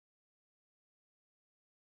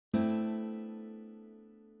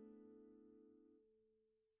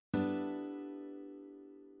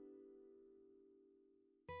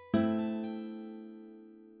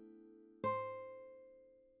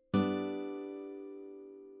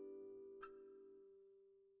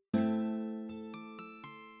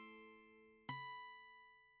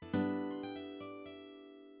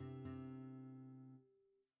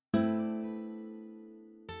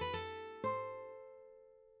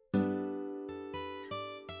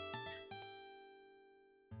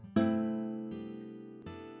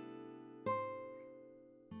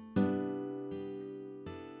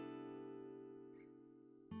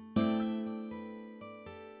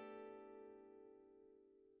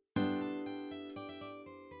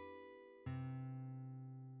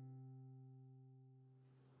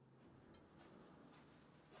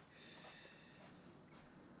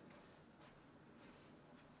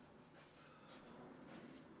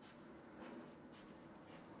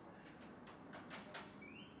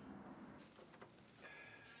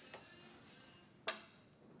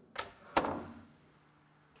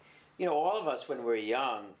All of us when we're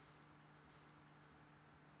young,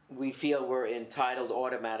 we feel we're entitled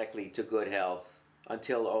automatically to good health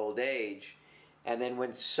until old age. And then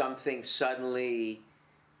when something suddenly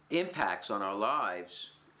impacts on our lives,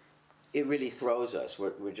 it really throws us.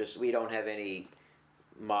 We don't have any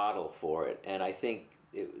model for it. And I think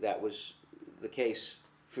that was the case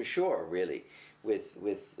for sure, really, with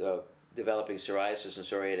developing psoriasis and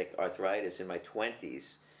psoriatic arthritis in my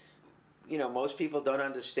 20s. Most people don't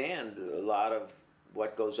understand a lot of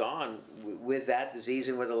what goes on with that disease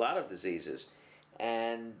and with a lot of diseases.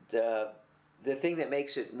 And the thing that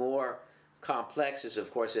makes it more complex is,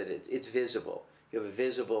 of course, that it's visible. You have a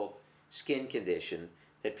visible skin condition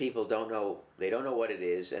that people don't know, they don't know what it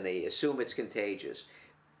is, and they assume it's contagious.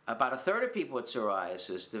 About a third of people with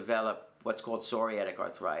psoriasis develop what's called psoriatic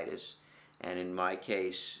arthritis. And in my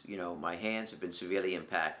case, my hands have been severely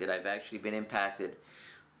impacted. I've actually been impacted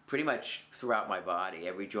pretty much throughout my body.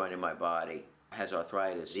 Every joint in my body has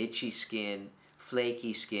arthritis. Itchy skin,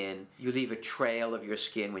 flaky skin. You leave a trail of your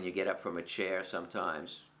skin when you get up from a chair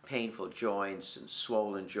sometimes. Painful joints and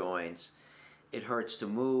swollen joints. It hurts to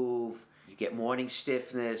move. You get morning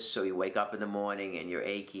stiffness, so you wake up in the morning and you're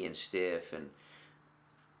achy and stiff, and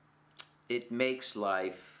it makes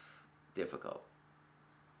life difficult.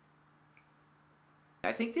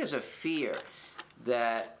 I think there's a fear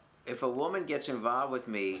that if a woman gets involved with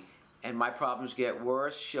me and my problems get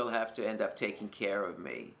worse, she'll have to end up taking care of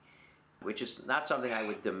me, which is not something I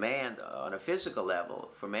would demand on a physical level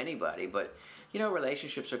from anybody. But,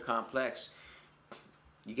 relationships are complex.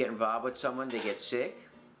 You get involved with someone, they get sick,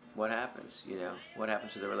 what happens? What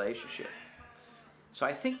happens to the relationship? So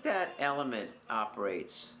I think that element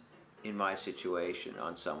operates in my situation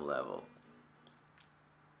on some level.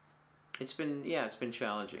 It's been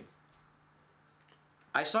challenging.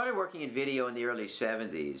 I started working in video in the early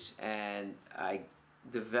 70s, and I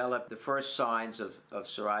developed the first signs of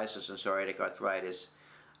psoriasis and psoriatic arthritis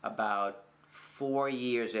about 4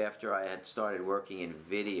 years after I had started working in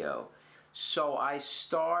video. So I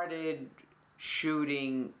started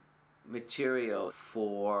shooting material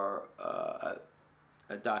for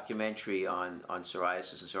a documentary on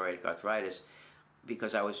psoriasis and psoriatic arthritis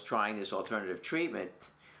because I was trying this alternative treatment,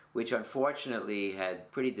 which unfortunately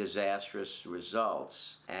had pretty disastrous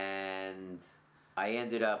results. And I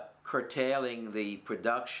ended up curtailing the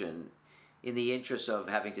production in the interest of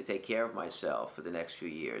having to take care of myself for the next few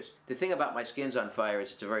years. The thing about My Skin's on Fire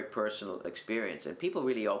is it's a very personal experience, and people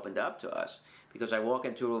really opened up to us because I walk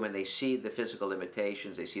into a room and they see the physical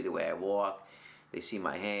limitations, they see the way I walk, they see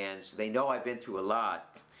my hands, they know I've been through a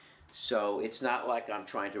lot. So it's not like I'm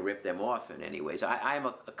trying to rip them off in any ways. I'm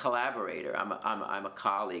a collaborator. I'm a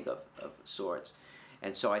colleague of sorts.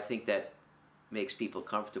 And so I think that makes people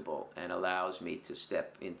comfortable and allows me to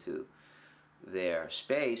step into their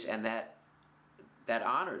space, and that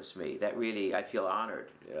honors me. That really, I feel honored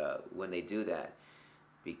when they do that,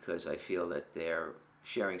 because I feel that they're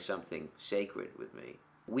sharing something sacred with me.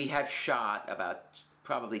 We have shot about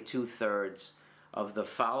probably 2/3 of the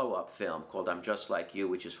follow-up film called I'm Just Like You,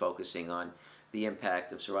 which is focusing on the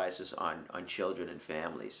impact of psoriasis on children and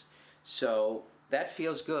families. So that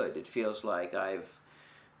feels good. It feels like I've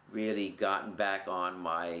really gotten back on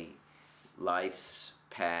my life's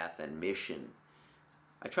path and mission.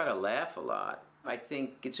 I try to laugh a lot. I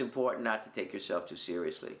think it's important not to take yourself too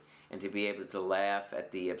seriously and to be able to laugh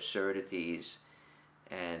at the absurdities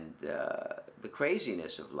and the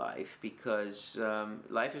craziness of life, because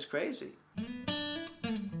life is crazy.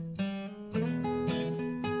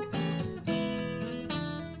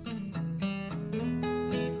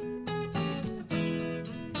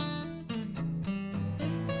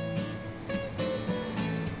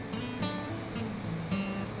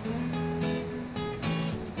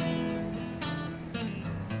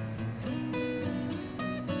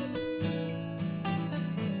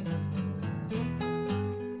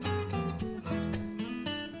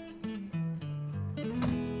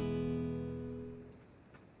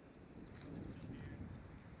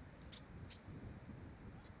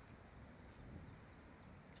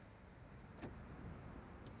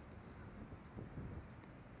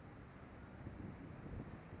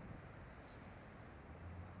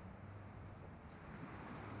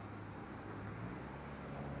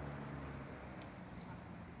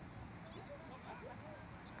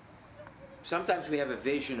 Sometimes we have a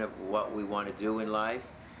vision of what we want to do in life,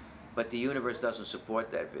 but the universe doesn't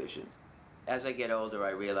support that vision. As I get older, I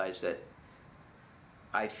realize that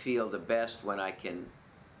I feel the best when I can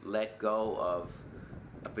let go of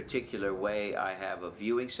a particular way I have of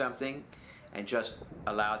viewing something and just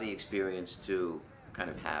allow the experience to kind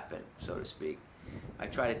of happen, so to speak. I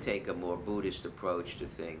try to take a more Buddhist approach to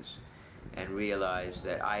things. and realize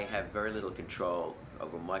that I have very little control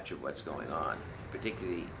over much of what's going on,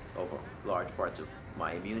 particularly over large parts of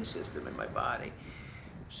my immune system in my body.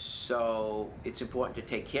 So it's important to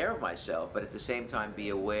take care of myself, but at the same time be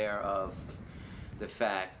aware of the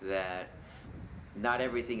fact that not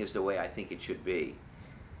everything is the way I think it should be.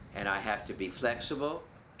 And I have to be flexible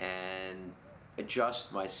and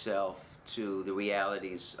adjust myself to the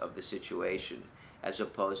realities of the situation, as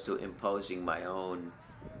opposed to imposing my own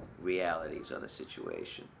realities on the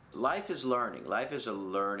situation. Life is learning. Life is a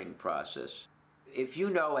learning process. If you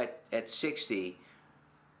know at 60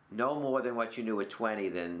 no more than what you knew at 20,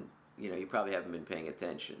 then you probably haven't been paying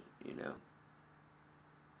attention.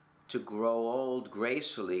 To grow old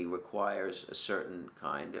gracefully requires a certain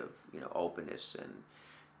kind of openness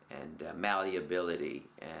and malleability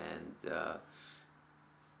and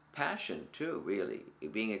passion too, really,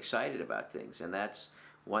 being excited about things. And that's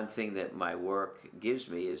one thing that my work gives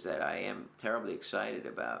me, is that I am terribly excited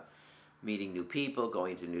about meeting new people,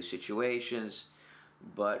 going to new situations,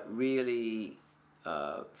 but really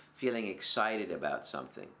feeling excited about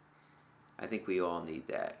something. I think we all need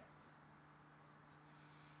that.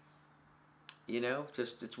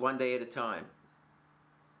 Just it's one day at a time.